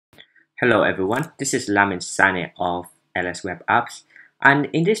Hello everyone, this is Lamin Sane of LS Web Apps, and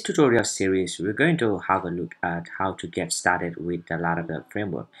in this tutorial series we're going to have a look at how to get started with the Laravel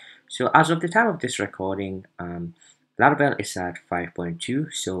framework. So as of the time of this recording, Laravel is at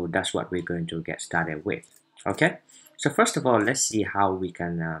 5.2, so that's what we're going to get started with. Okay, so first of all, let's see how we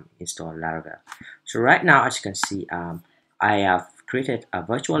can install Laravel. So right now, as you can see, I have created a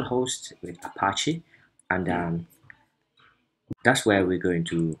virtual host with Apache, and that's where we're going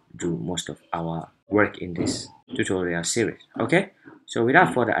to do most of our work in this tutorial series. Okay, so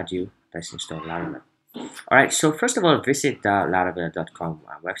without further ado, let's install Laravel. All right, so first of all, visit the laravel.com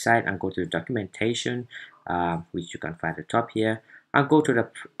website and go to the documentation, which you can find at the top here, and go to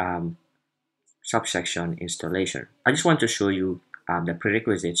the subsection installation. I just want to show you the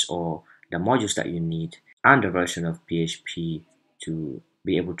prerequisites or the modules that you need and the version of PHP to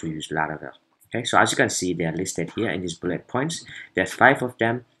be able to use Laravel. Okay, so as you can see, they are listed here in these bullet points. There's 5 of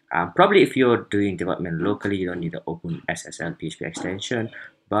them. Probably if you're doing development locally, you don't need the Open SSL PHP extension,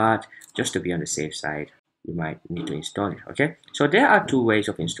 but just to be on the safe side, you might need to install it. Okay, so there are 2 ways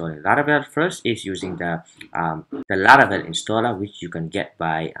of installing Laravel. First is using the Laravel installer, which you can get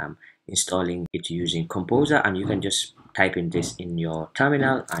by installing it using Composer, and you can just type in this in your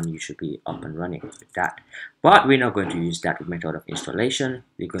terminal and you should be up and running with that. But we're not going to use that method of installation.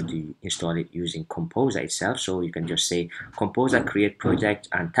 We're going to install it using Composer itself. So you can just say Composer create project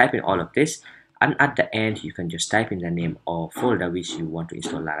and type in all of this, and at the end you can just type in the name or folder which you want to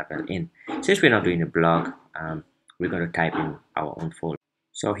install Laravel in. Since we're not doing a blog, we're going to type in our own folder.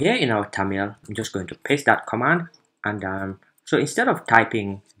 So here in our terminal, I'm just going to paste that command, and so instead of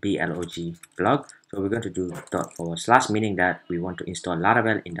typing blog, so we're going to do // meaning that we want to install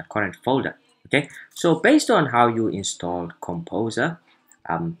Laravel in the current folder. Okay, so based on how you installed Composer,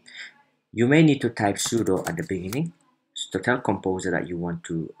 you may need to type sudo at the beginning to tell Composer that you want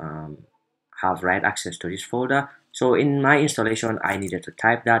to have write access to this folder. So in my installation, I needed to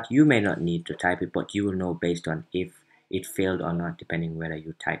type that. You may not need to type it, but you will know based on if it failed or not, depending whether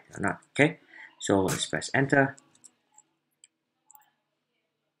you typed it or not. Okay, so let's press enter.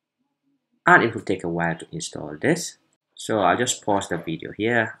 And it will take a while to install this. So I'll just pause the video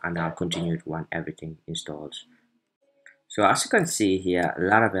here and I'll continue it when everything installs. So as you can see here,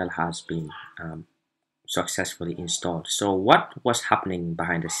 Laravel has been successfully installed. So what was happening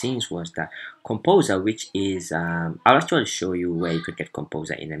behind the scenes was that Composer, which is I'll actually show you where you could get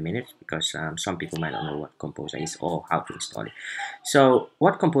Composer in a minute, because some people might not know what Composer is or how to install it. So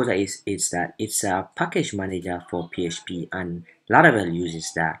what Composer is that it's a package manager for PHP, and Laravel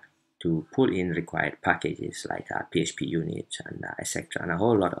uses that to pull in required packages like PHP unit and etc. and a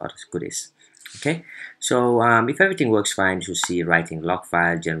whole lot of other goodies. Okay, so if everything works fine, you'll see writing log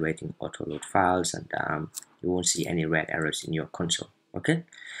file, generating auto load files, and you won't see any red errors in your console. Okay,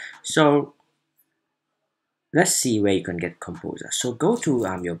 so let's see where you can get Composer. So go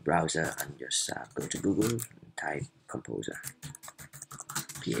to your browser and just go to Google and type Composer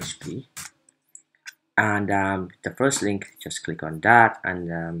PHP, and the first link, just click on that,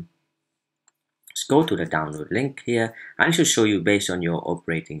 and just go to the download link here, and it should show you based on your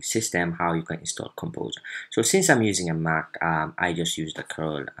operating system how you can install Composer. So since I'm using a Mac, I just use the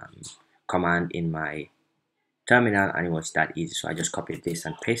curl command in my terminal, and it was that easy, so I just copied this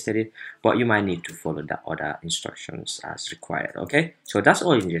and pasted it, but you might need to follow the other instructions as required. Okay, so that's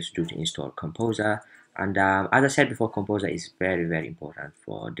all you need to do to install Composer, and as I said before, Composer is very important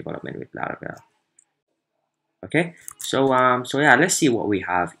for development with Laravel. Okay, so yeah, let's see what we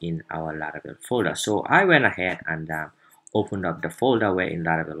have in our Laravel folder. So I went ahead and opened up the folder where in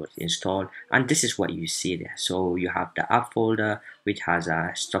Laravel was installed, and this is what you see there. So you have the app folder, which has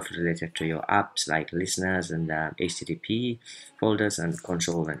stuff related to your apps like listeners and HTTP folders and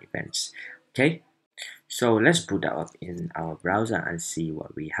console and events. Okay, so let's boot that up in our browser and see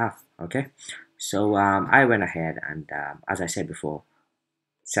what we have. Okay, so I went ahead and as I said before,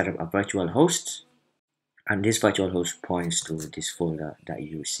 set up a virtual host. And this virtual host points to this folder that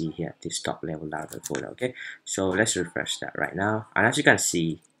you see here, this top level Laravel folder. Okay, so let's refresh that right now, and as you can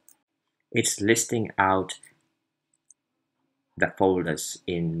see, it's listing out the folders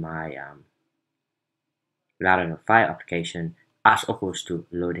in my Laravel 5 application, as opposed to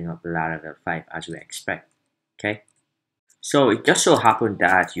loading up Laravel 5 as we expect. Okay, so it just so happened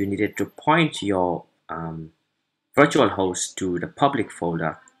that you needed to point your virtual host to the public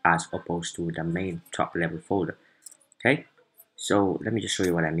folder as opposed to the main top level folder. Okay, so let me just show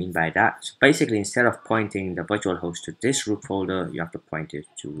you what I mean by that. So basically, instead of pointing the virtual host to this root folder, you have to point it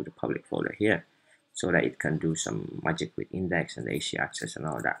to the public folder here, so that it can do some magic with index and AC access and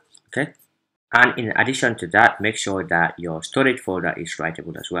all that. Okay, And in addition to that, make sure that your storage folder is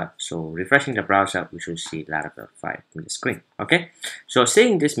writable as well. So refreshing the browser, we should see Laravel 5 on the screen. Okay, so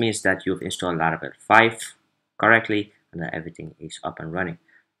seeing this means that you've installed Laravel 5 correctly and that everything is up and running.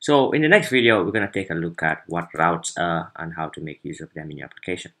 So in the next video, we're going to take a look at what routes are and how to make use of them in your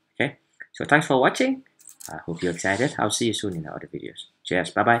application. Okay, so thanks for watching. I hope you're excited. I'll see you soon in the other videos.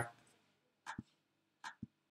 Cheers. Bye-bye.